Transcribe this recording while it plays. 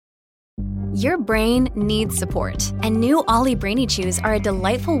Your brain needs support, and new Ollie Brainy Chews are a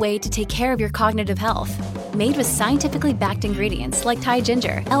delightful way to take care of your cognitive health. Made with scientifically backed ingredients like Thai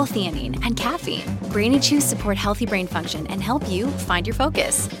ginger, L-theanine, and caffeine, Brainy Chews support healthy brain function and help you find your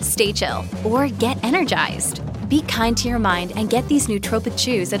focus, stay chill, or get energized. Be kind to your mind and get these nootropic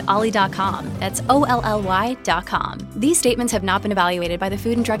chews at ollie.com. That's OLLY.com. These statements have not been evaluated by the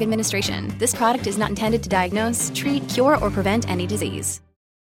Food and Drug Administration. This product is not intended to diagnose, treat, cure, or prevent any disease.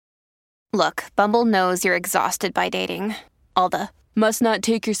 Look, Bumble knows you're exhausted by dating. All the, must not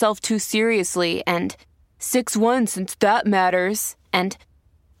take yourself too seriously, and 6'1" since that matters, and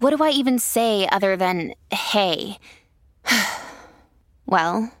what do I even say other than, hey?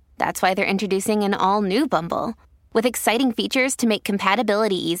 Well, that's why they're introducing an all-new Bumble, with exciting features to make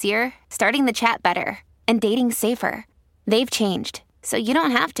compatibility easier, starting the chat better, and dating safer. They've changed, so you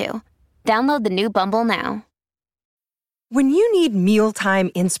don't have to. Download the new Bumble now. When you need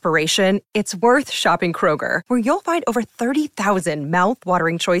mealtime inspiration, it's worth shopping Kroger, where you'll find over 30,000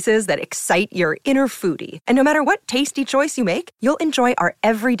 mouth-watering choices that excite your inner foodie. And no matter what tasty choice you make, you'll enjoy our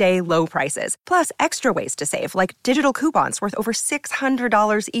everyday low prices, plus extra ways to save, like digital coupons worth over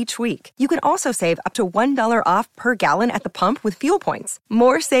 $600 each week. You can also save up to $1 off per gallon at the pump with fuel points.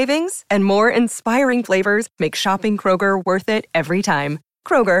 More savings and more inspiring flavors make shopping Kroger worth it every time.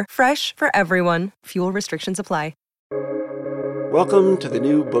 Kroger, fresh for everyone. Fuel restrictions apply. Welcome to the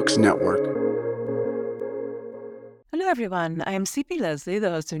New Books Network. Hello, everyone. I am C.P. Leslie, the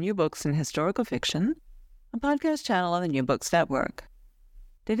host of New Books in Historical Fiction, a podcast channel on the New Books Network.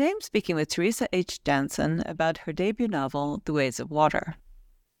 Today I'm speaking with Teresa H. Janssen about her debut novel, The Ways of Water.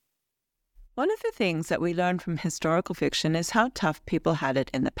 One of the things that we learn from historical fiction is how tough people had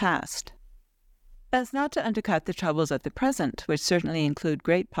it in the past. That's not to undercut the troubles of the present, which certainly include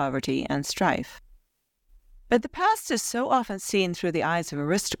great poverty and strife. But the past is so often seen through the eyes of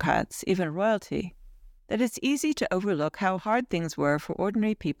aristocrats, even royalty, that it's easy to overlook how hard things were for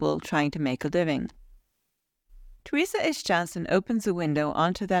ordinary people trying to make a living. Teresa H. Janssen opens a window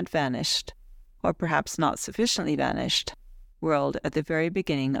onto that vanished, or perhaps not sufficiently vanished, world at the very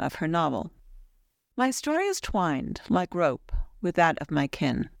beginning of her novel. My story is twined, like rope, with that of my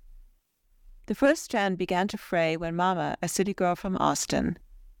kin. The first strand began to fray when Mama, a city girl from Austin,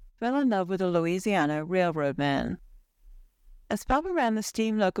 fell in love with a Louisiana railroad man. As Papa ran the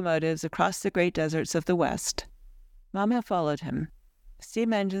steam locomotives across the great deserts of the West, Mama followed him.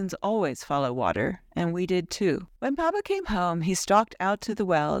 Steam engines always follow water, and we did too. When Papa came home, he stalked out to the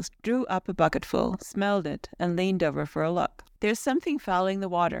wells, drew up a bucketful, smelled it, and leaned over for a look. There's something fouling the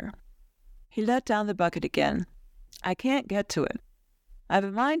water. He let down the bucket again. I can't get to it. I've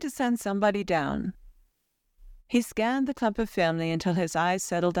a mind to send somebody down. He scanned the clump of family until his eyes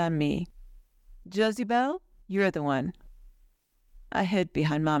settled on me. Josibel, you're the one. I hid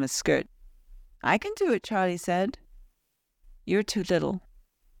behind Mama's skirt. I can do it, Charlie said. You're too little.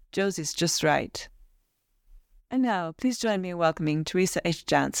 Josie's just right. And now, please join me in welcoming Teresa H.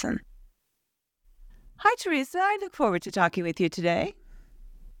 Janssen. Hi, Teresa. I look forward to talking with you today.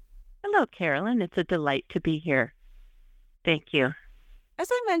 Hello, Carolyn. It's a delight to be here. Thank you. As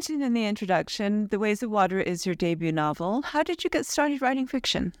I mentioned in the introduction, The Ways of Water is your debut novel. How did you get started writing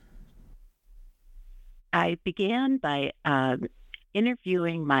fiction? I began by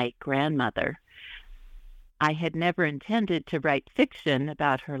interviewing my grandmother. I had never intended to write fiction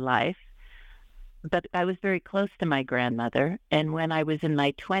about her life, but I was very close to my grandmother. And when I was in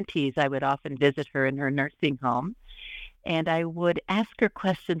my 20s, I would often visit her in her nursing home, and I would ask her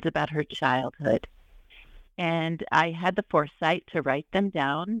questions about her childhood. And I had the foresight to write them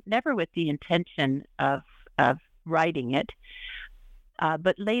down, never with the intention of writing it.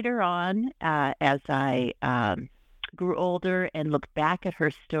 But later on, as I grew older and looked back at her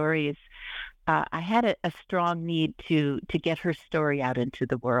stories, I had a strong need to get her story out into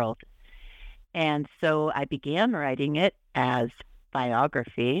the world. And so I began writing it as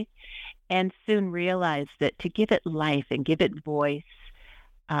biography and soon realized that to give it life and give it voice,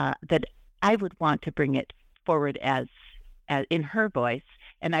 that I would want to bring it forward as in her voice,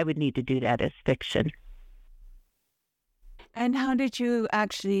 and I would need to do that as fiction. And how did you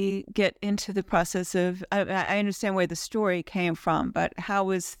actually get into the process of, I understand where the story came from, but how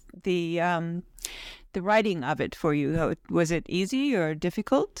was the writing of it for you? Was it easy or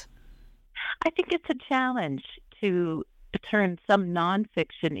difficult? I think it's a challenge to turn some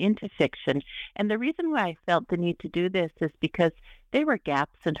nonfiction into fiction. And the reason why I felt the need to do this is because there were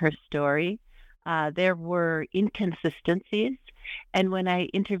gaps in her story. There were inconsistencies. And when I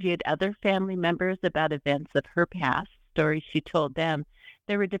interviewed other family members about events of her past, stories she told them,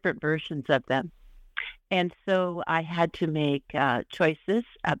 there were different versions of them. And so I had to make choices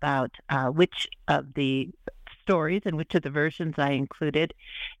about which of the stories and which of the versions I included.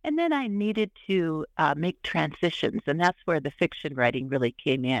 And then I needed to make transitions, and that's where the fiction writing really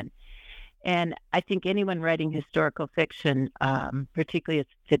came in. And I think anyone writing historical fiction, particularly if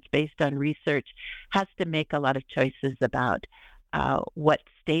it's based on research, has to make a lot of choices about what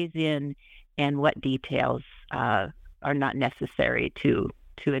stays in and what details are not necessary to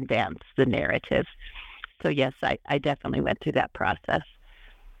advance the narrative. So yes, I definitely went through that process.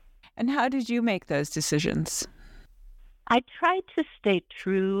 And how did you make those decisions? I tried to stay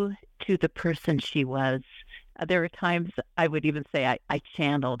true to the person she was. There were times I would even say I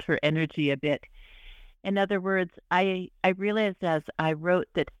channeled her energy a bit. In other words, I realized as I wrote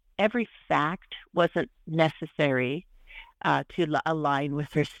that every fact wasn't necessary to align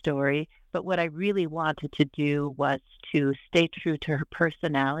with her story, but what I really wanted to do was to stay true to her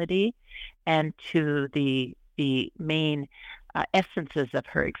personality and to the main essences of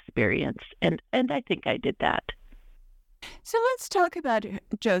her experience. And I think I did that. So let's talk about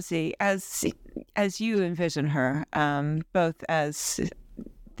Josie as you envision her, both as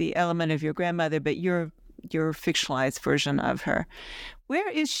the element of your grandmother, but your fictionalized version of her. Where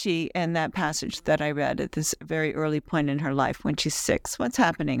is she in that passage that I read at this very early point in her life when she's 6? What's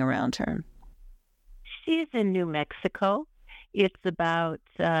happening around her? She's in New Mexico. It's about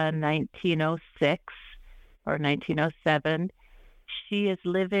 1906 or 1907. She is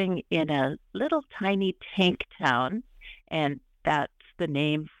living in a little tiny tank town, and that's the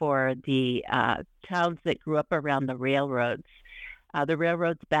name for the towns that grew up around the railroads. The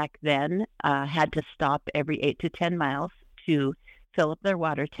railroads back then had to stop every 8 to 10 miles to fill up their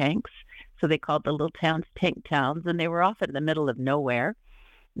water tanks. So they called the little towns tank towns, and they were often in the middle of nowhere.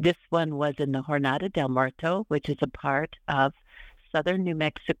 This one was in the Jornada del Muerto, which is a part of southern New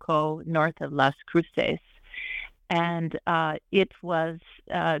Mexico, north of Las Cruces. And it was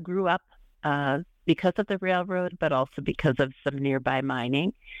grew up because of the railroad, but also because of some nearby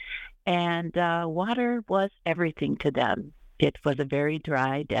mining. And water was everything to them. It was a very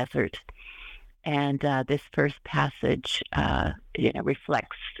dry desert. And this first passage,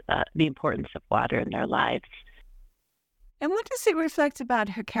 reflects the importance of water in their lives. And what does it reflect about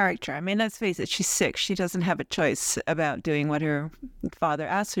her character? I mean, let's face it, she's 6. She doesn't have a choice about doing what her father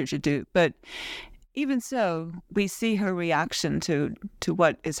asked her to do. But even so, we see her reaction to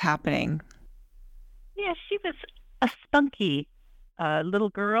what is happening. Yeah, she was a spunky little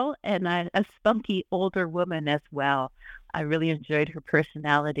girl and a spunky older woman as well. I really enjoyed her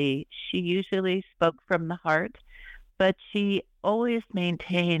personality. She usually spoke from the heart, but she always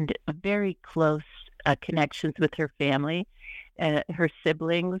maintained very close connections with her family, her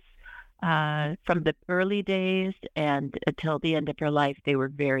siblings. From the early days and until the end of her life, they were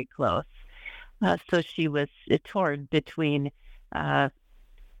very close. So she was torn between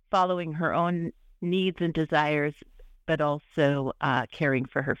following her own needs and desires, but also caring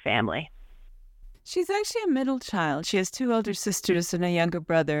for her family. She's actually a middle child. She has 2 older sisters and a younger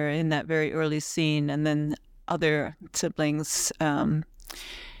brother in that very early scene, and then other siblings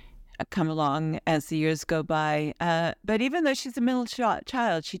come along as the years go by. But even though she's a middle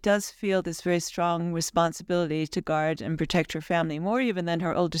child, she does feel this very strong responsibility to guard and protect her family, more even than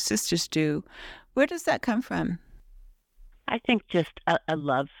her older sisters do. Where does that come from? I think just a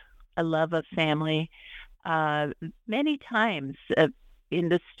love of family. Many times in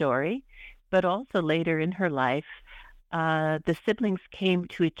the story, but also later in her life, the siblings came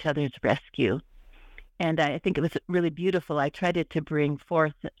to each other's rescue. And I think it was really beautiful. I tried to bring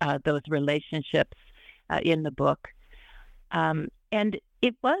forth those relationships in the book. And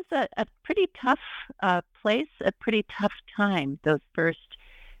it was a pretty tough place, a pretty tough time, those first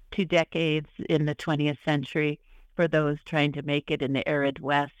 2 decades in the 20th century for those trying to make it in the arid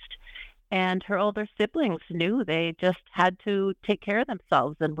West. And her older siblings knew they just had to take care of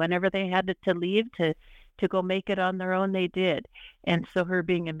themselves. And whenever they had to leave to go make it on their own, they did. And so her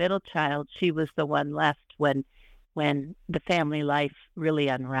being a middle child, she was the one left when the family life really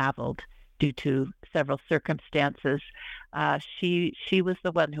unraveled due to several circumstances. She was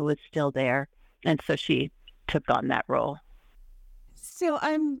the one who was still there. And so she took on that role. So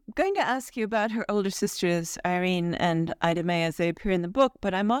I'm going to ask you about her older sisters, Irene and Ida May, as they appear in the book,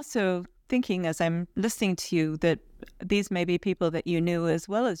 but I'm also thinking as I'm listening to you that these may be people that you knew as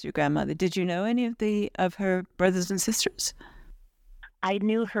well as your grandmother. Did you know any of her brothers and sisters? I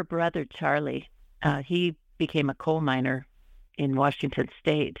knew her brother, Charlie. He became a coal miner in Washington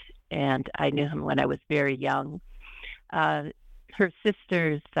State, and I knew him when I was very young. Her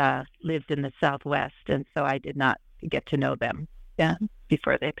sisters lived in the Southwest, and so I did not get to know them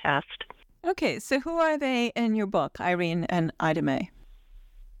before they passed. Okay, so who are they in your book, Irene and Ida Mae?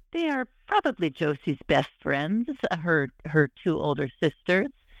 They are probably Josie's best friends, her two older sisters.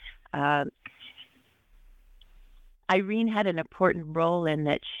 Uh, Irene had an important role in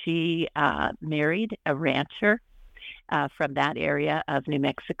that she married a rancher from that area of New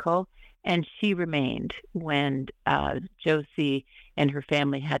Mexico, and she remained when Josie and her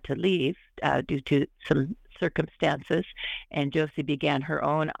family had to leave due to some circumstances, and Josie began her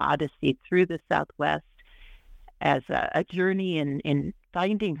own odyssey through the Southwest as a journey in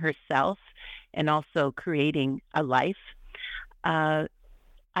finding herself and also creating a life.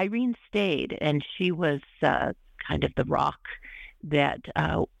 Irene stayed, and she was kind of the rock that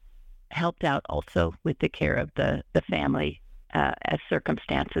helped out also with the care of the family as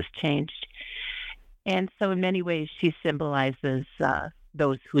circumstances changed. And so in many ways, she symbolizes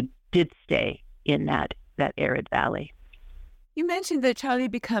those who did stay in that arid valley. You mentioned that Charlie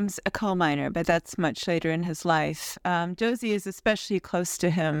becomes a coal miner, but that's much later in his life. Josie is especially close to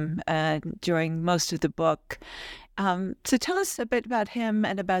him during most of the book. So tell us a bit about him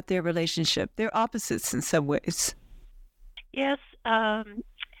and about their relationship. They're opposites in some ways. Yes,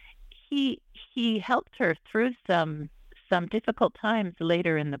 he helped her through some difficult times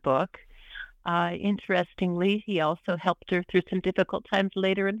later in the book. Interestingly, he also helped her through some difficult times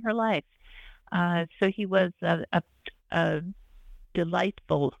later in her life. So he was a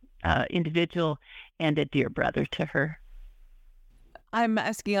delightful individual and a dear brother to her. I'm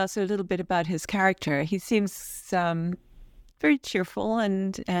asking also a little bit about his character. He seems very cheerful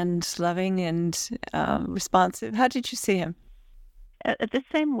and loving and responsive. How did you see him? The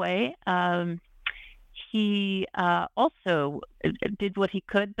same way. He also did what he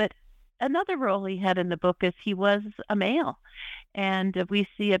could, but another role he had in the book is he was a male. And we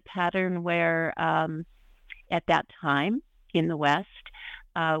see a pattern where at that time in the West,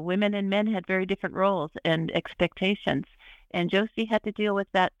 women and men had very different roles and expectations. And Josie had to deal with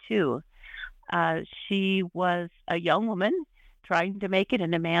that too. She was a young woman trying to make it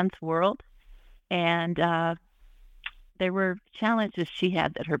in a man's world. And there were challenges she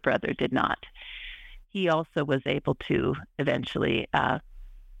had that her brother did not. He also was able to eventually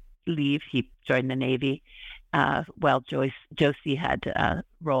leave. He joined the Navy, while Josie had a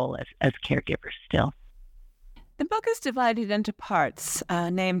role as caregiver still. The book is divided into parts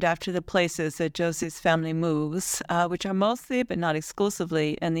named after the places that Josie's family moves, which are mostly, but not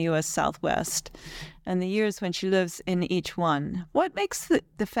exclusively, in the U.S. Southwest, and the years when she lives in each one. What makes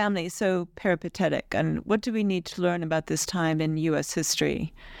the family so peripatetic, and what do we need to learn about this time in U.S.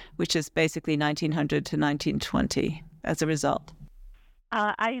 history, which is basically 1900 to 1920 as a result?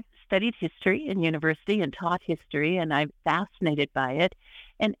 I studied history in university and taught history, and I'm fascinated by it.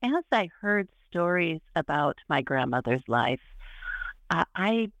 And as I heard stories about my grandmother's life,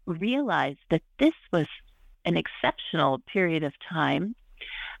 I realized that this was an exceptional period of time.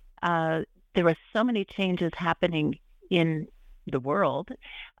 There were so many changes happening in the world,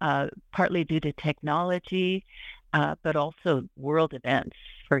 partly due to technology, but also world events.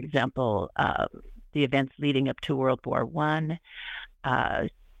 For example, the events leading up to World War I,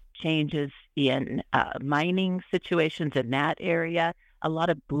 changes in mining situations in that area, a lot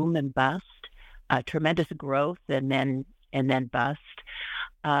of boom and bust. Tremendous growth and then bust.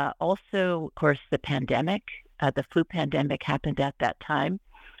 Also, of course, the pandemic, the flu pandemic happened at that time.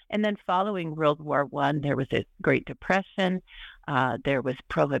 And then following World War I, there was a Great Depression, there was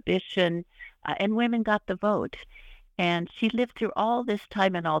Prohibition, and women got the vote. And she lived through all this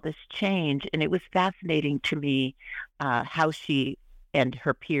time and all this change, and it was fascinating to me how she and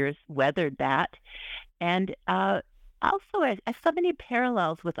her peers weathered that. And also, I saw many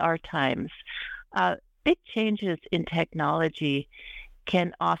parallels with our times. Big changes in technology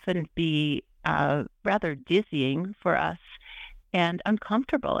can often be rather dizzying for us and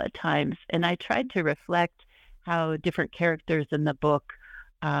uncomfortable at times. And I tried to reflect how different characters in the book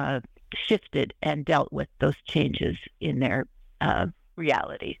shifted and dealt with those changes in their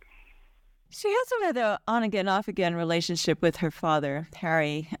reality. She has a rather on-again, off-again relationship with her father,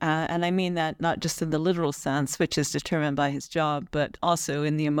 Harry, and I mean that not just in the literal sense, which is determined by his job, but also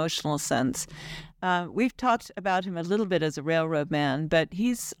in the emotional sense. We've talked about him a little bit as a railroad man, but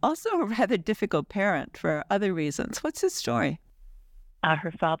he's also a rather difficult parent for other reasons. What's his story?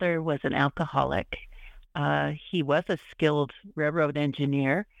 Her father was an alcoholic. He was a skilled railroad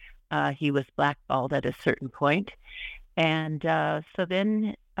engineer. He was blackballed at a certain point. And so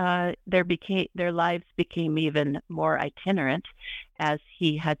then their lives became even more itinerant as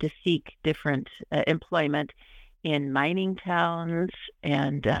he had to seek different employment in mining towns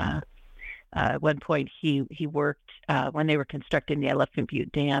and At one point, he worked, when they were constructing the Elephant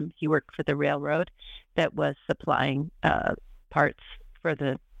Butte Dam, he worked for the railroad that was supplying parts for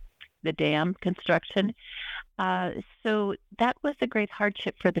the dam construction. So that was a great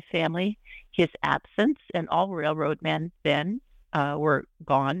hardship for the family. His absence, and all railroad men then were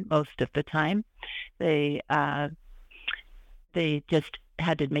gone most of the time. They just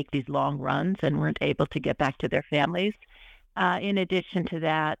had to make these long runs and weren't able to get back to their families. In addition to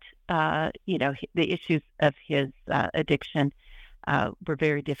that, the issues of his addiction were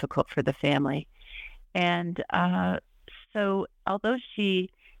very difficult for the family. And so although she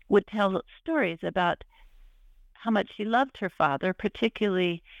would tell stories about how much she loved her father,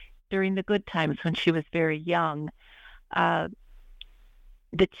 particularly during the good times when she was very young,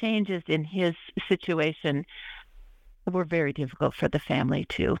 the changes in his situation were very difficult for the family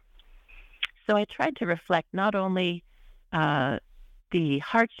too. So I tried to reflect not only the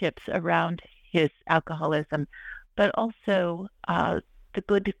hardships around his alcoholism, but also the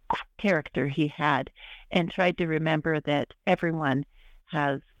good character he had, and tried to remember that everyone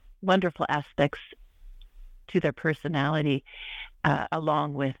has wonderful aspects to their personality,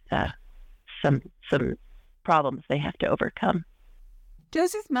 along with some problems they have to overcome.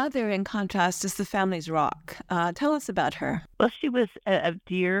 Josie's mother, in contrast, is the family's rock. Tell us about her. Well, she was a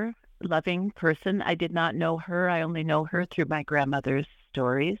dear, loving person. I did not know her. I only know her through my grandmother's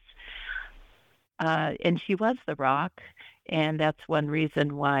stories. And she was the rock, and that's one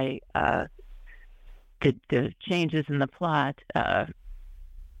reason why the changes in the plot,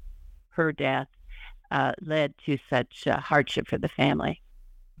 her death, led to such hardship for the family.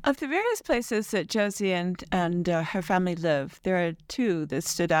 Of the various places that Josie and her family live, there are two that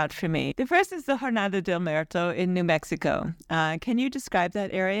stood out for me. The first is the Jornada del Muerto in New Mexico. Can you describe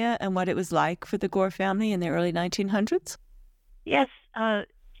that area and what it was like for the Gore family in the early 1900s? Yes.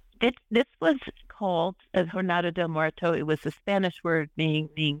 This was called Jornada del Muerto. It was the Spanish word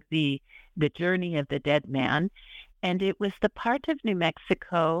meaning the journey of the dead man. And it was the part of New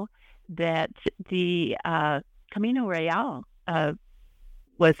Mexico that the Camino Real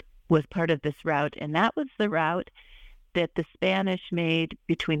was part of this route, and that was the route that the Spanish made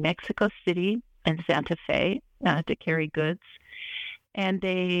between Mexico City and Santa Fe to carry goods. And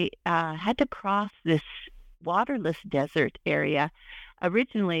they had to cross this waterless desert area.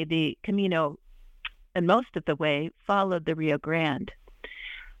 Originally, the Camino, and most of the way, followed the Rio Grande.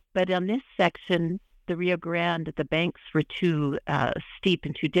 But on this section, the Rio Grande, the banks were too steep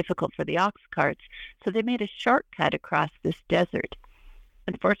and too difficult for the ox carts, so they made a shortcut across this desert.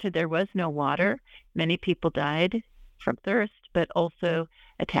 Unfortunately, there was no water. Many people died from thirst, but also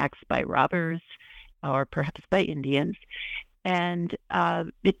attacks by robbers or perhaps by Indians. And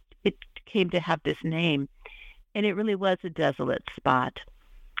it came to have this name. And it really was a desolate spot.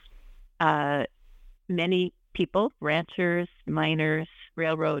 Many people, ranchers, miners,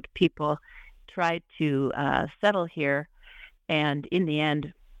 railroad people, tried to settle here, and in the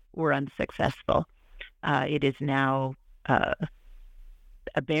end were unsuccessful. It is now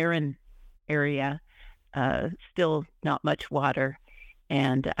a barren area, still not much water,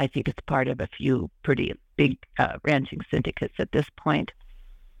 and I think it's part of a few pretty big ranching syndicates at this point.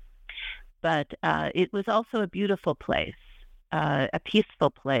 But it was also a beautiful place, a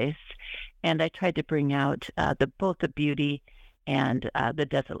peaceful place, and I tried to bring out both the beauty and the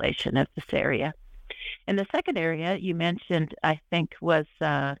desolation of this area. And the second area you mentioned, I think, was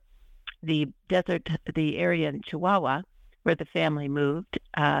the desert, the area in Chihuahua, where the family moved.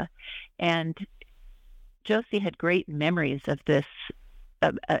 And Josie had great memories of this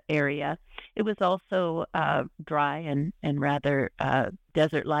area. It was also dry and rather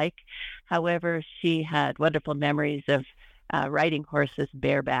desert-like. However, she had wonderful memories of riding horses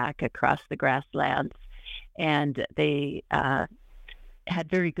bareback across the grasslands. And they had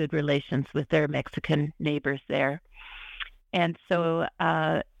very good relations with their Mexican neighbors there. And so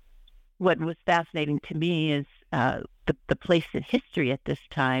what was fascinating to me is the place in history at this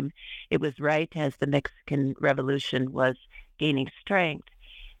time. It was right as the Mexican Revolution was gaining strength,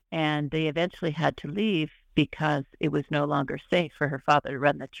 and they eventually had to leave because it was no longer safe for her father to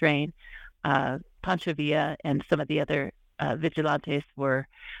run the train. Pancho Villa and some of the other vigilantes were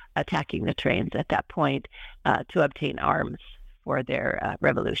attacking the trains at that point to obtain arms for their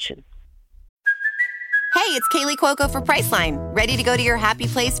revolution. Hey, it's Kaylee Cuoco for Priceline. Ready to go to your happy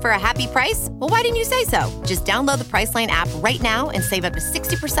place for a happy price? Well, why didn't you say so? Just download the Priceline app right now and save up to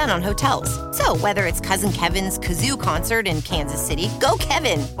 60% on hotels. So whether it's Cousin Kevin's Kazoo Concert in Kansas City, go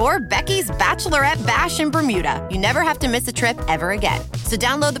Kevin, or Becky's Bachelorette Bash in Bermuda, you never have to miss a trip ever again. So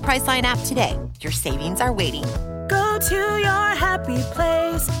download the Priceline app today. Your savings are waiting. Go to your happy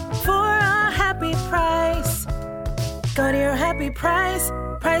place for a happy price. Go to your happy price,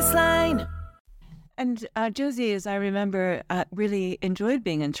 Priceline. And Josie, as I remember, really enjoyed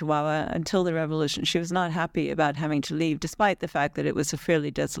being in Chihuahua until the revolution. She was not happy about having to leave, despite the fact that it was a fairly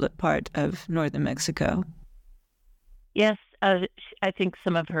desolate part of northern Mexico. Yes, I think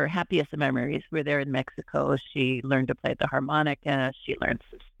some of her happiest memories were there in Mexico. She learned to play the harmonica. She learned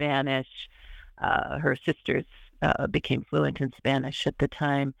some Spanish. Her sisters became fluent in Spanish at the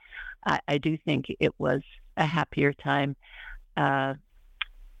time. I do think it was a happier time.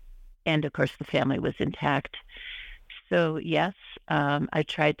 And, of course, the family was intact. So, yes, I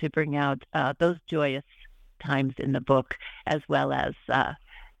tried to bring out those joyous times in the book, as well as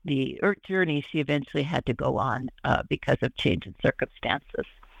the journey she eventually had to go on because of change in circumstances.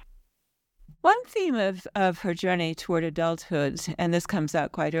 One theme of her journey toward adulthood, and this comes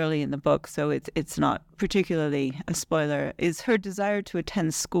out quite early in the book, so it's not particularly a spoiler, is her desire to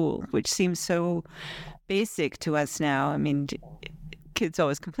attend school, which seems so basic to us now. I mean, kids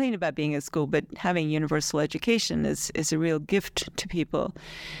always complain about being at school, but having universal education is a real gift to people.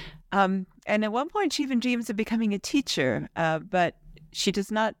 And at one point, she even dreams of becoming a teacher, but she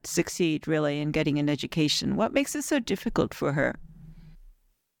does not succeed, really, in getting an education. What makes it so difficult for her?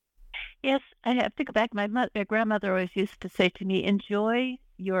 Yes, I have to go back. My grandmother always used to say to me, enjoy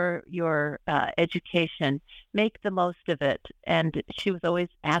your education, make the most of it. And she was always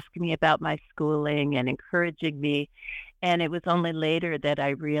asking me about my schooling and encouraging me. And it was only later that I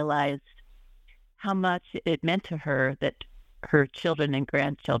realized how much it meant to her that her children and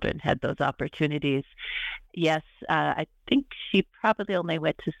grandchildren had those opportunities. Yes, I think she probably only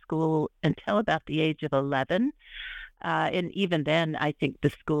went to school until about the age of 11. And even then, I think the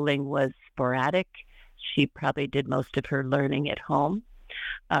schooling was sporadic. She probably did most of her learning at home.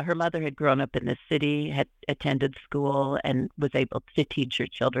 Her mother had grown up in the city, had attended school, and was able to teach her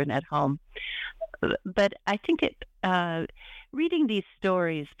children at home. But I think reading these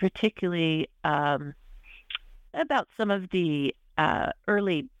stories, particularly about some of the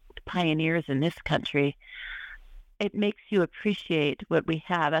early pioneers in this country, it makes you appreciate what we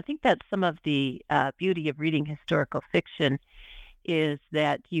have. I think that's some of the beauty of reading historical fiction, is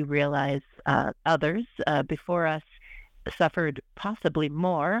that you realize others before us suffered possibly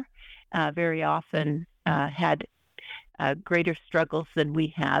more, very often had greater struggles than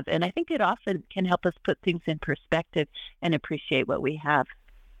we have. And I think it often can help us put things in perspective and appreciate what we have.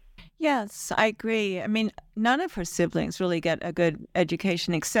 Yes, I agree. I mean, none of her siblings really get a good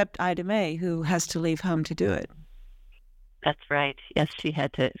education except Ida May, who has to leave home to do it. That's right. Yes, she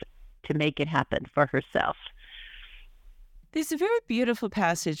had to make it happen for herself. There's a very beautiful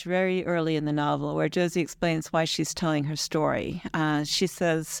passage very early in the novel where Josie explains why she's telling her story. She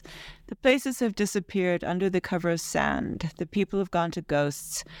says, "The places have disappeared under the cover of sand. The people have gone to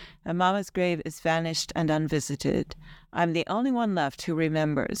ghosts. And Mama's grave is vanished and unvisited. I'm the only one left who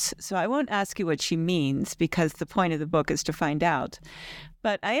remembers." So I won't ask you what she means, because the point of the book is to find out.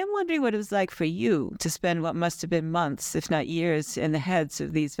 But I am wondering what it was like for you to spend what must have been months, if not years, in the heads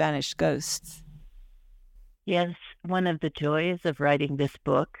of these vanished ghosts. Yes, one of the joys of writing this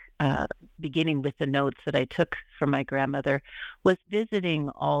book, beginning with the notes that I took from my grandmother, was visiting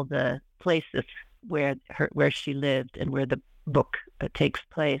all the places where she lived and where the book takes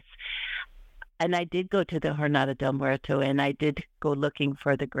place. And I did go to the Jornada del Muerto, and I did go looking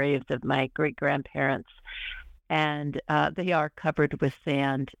for the graves of my great-grandparents. And they are covered with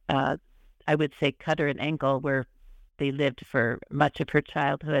sand. I would say Cutter and Engel, where they lived for much of her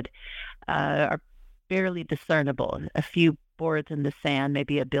childhood, are barely discernible. A few boards in the sand,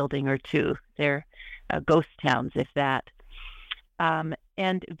 maybe a building or two. They're ghost towns, if that.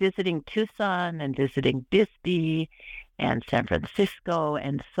 And visiting Tucson and visiting Bisbee and San Francisco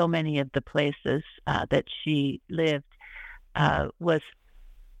and so many of the places that she lived was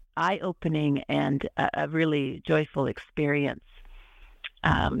eye-opening and a really joyful experience.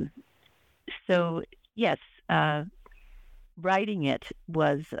 So, yes, writing it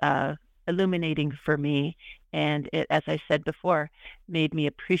was illuminating for me, and it, as I said before, made me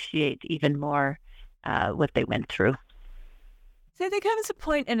appreciate even more what they went through. So there comes a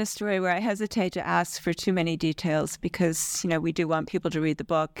point in a story where I hesitate to ask for too many details because, we do want people to read the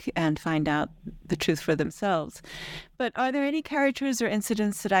book and find out the truth for themselves. But are there any characters or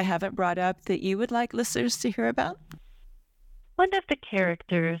incidents that I haven't brought up that you would like listeners to hear about? One of the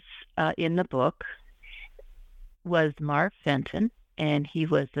characters in the book was Marv Fenton, and he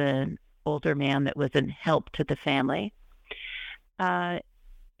was an older man that was in help to the family.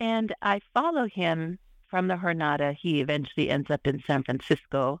 And I follow him from the Jornada. He eventually ends up in San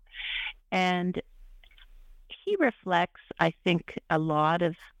Francisco. And he reflects, I think, a lot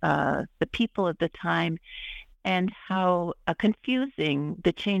of the people of the time and how confusing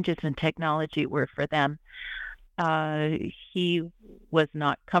the changes in technology were for them. He was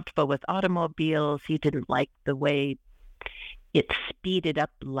not comfortable with automobiles. He didn't like the way it speeded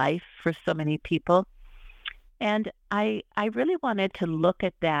up life for so many people. And I really wanted to look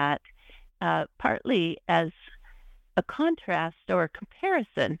at that partly as a contrast or a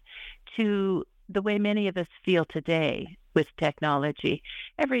comparison to the way many of us feel today with technology.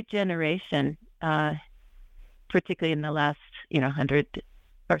 Every generation, particularly in the last 100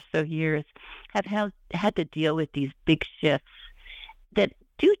 or so years, have had to deal with these big shifts that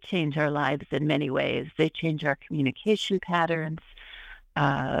do change our lives in many ways. They change our communication patterns.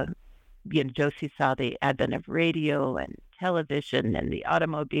 Josie saw the advent of radio and television and the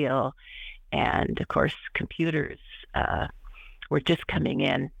automobile, and of course computers were just coming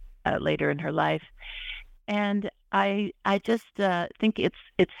in later in her life. And I just think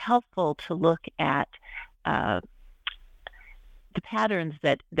it's helpful to look at the patterns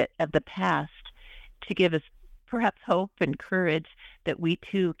that of the past to give us perhaps hope and courage that we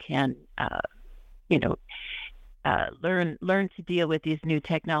too can learn to deal with these new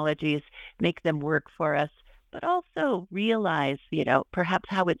technologies, make them work for us, but also realize, perhaps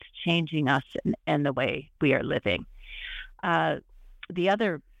how it's changing us and the way we are living. The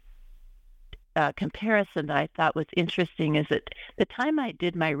other comparison that I thought was interesting is that the time I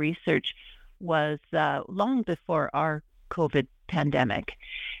did my research was long before our COVID pandemic.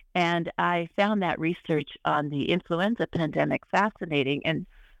 And I found that research on the influenza pandemic fascinating and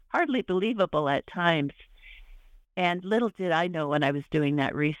hardly believable at times. And little did I know when I was doing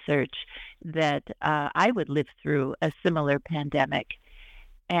that research that I would live through a similar pandemic.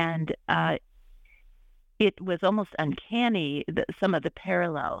 And it was almost uncanny, some of the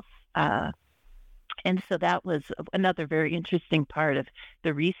parallels. And so that was another very interesting part of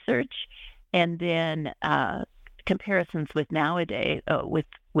the research. And then comparisons with nowadays,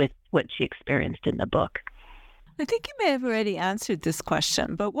 with what she experienced in the book. I think you may have already answered this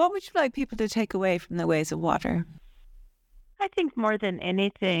question, but what would you like people to take away from The Ways of Water? I think more than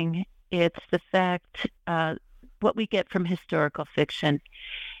anything, it's the fact, what we get from historical fiction.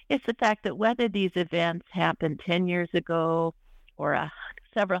 It's the fact that whether these events happened 10 years ago or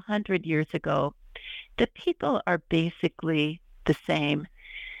several hundred years ago, the people are basically the same.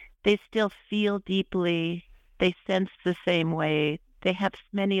 They still feel deeply. They sense the same way. They have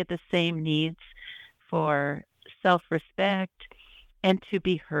many of the same needs for self-respect and to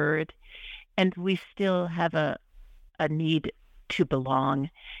be heard. And we still have a need to belong.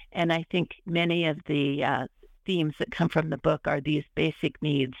 And I think many of the themes that come from the book are these basic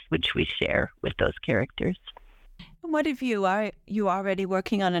needs which we share with those characters. And what if you are already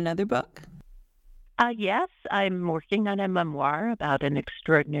working on another book? Yes, I'm working on a memoir about an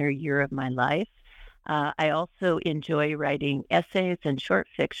extraordinary year of my life. I also enjoy writing essays and short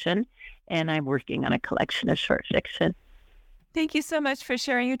fiction, and I'm working on a collection of short fiction. Thank you so much for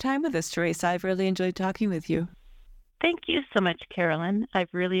sharing your time with us, Teresa. I've really enjoyed talking with you. Thank you so much, Carolyn.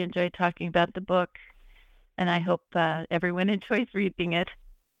 I've really enjoyed talking about the book, and I hope everyone enjoys reading it.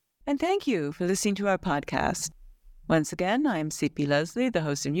 And thank you for listening to our podcast. Once again, I'm C.P. Leslie, the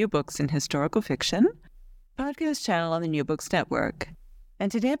host of New Books in Historical Fiction, podcast channel on the New Books Network.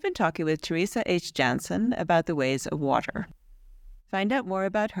 And today I've been talking with Teresa H. Janssen about The Ways of Water. Find out more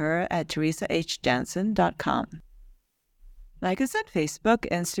about her at teresahjanssen.com. Like us on Facebook,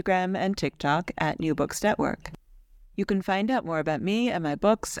 Instagram, and TikTok at New Books Network. You can find out more about me and my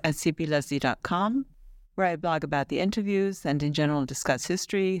books at cpleslie.com, where I blog about the interviews and in general discuss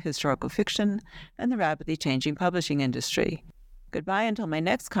history, historical fiction, and the rapidly changing publishing industry. Goodbye until my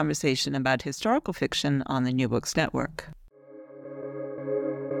next conversation about historical fiction on the New Books Network.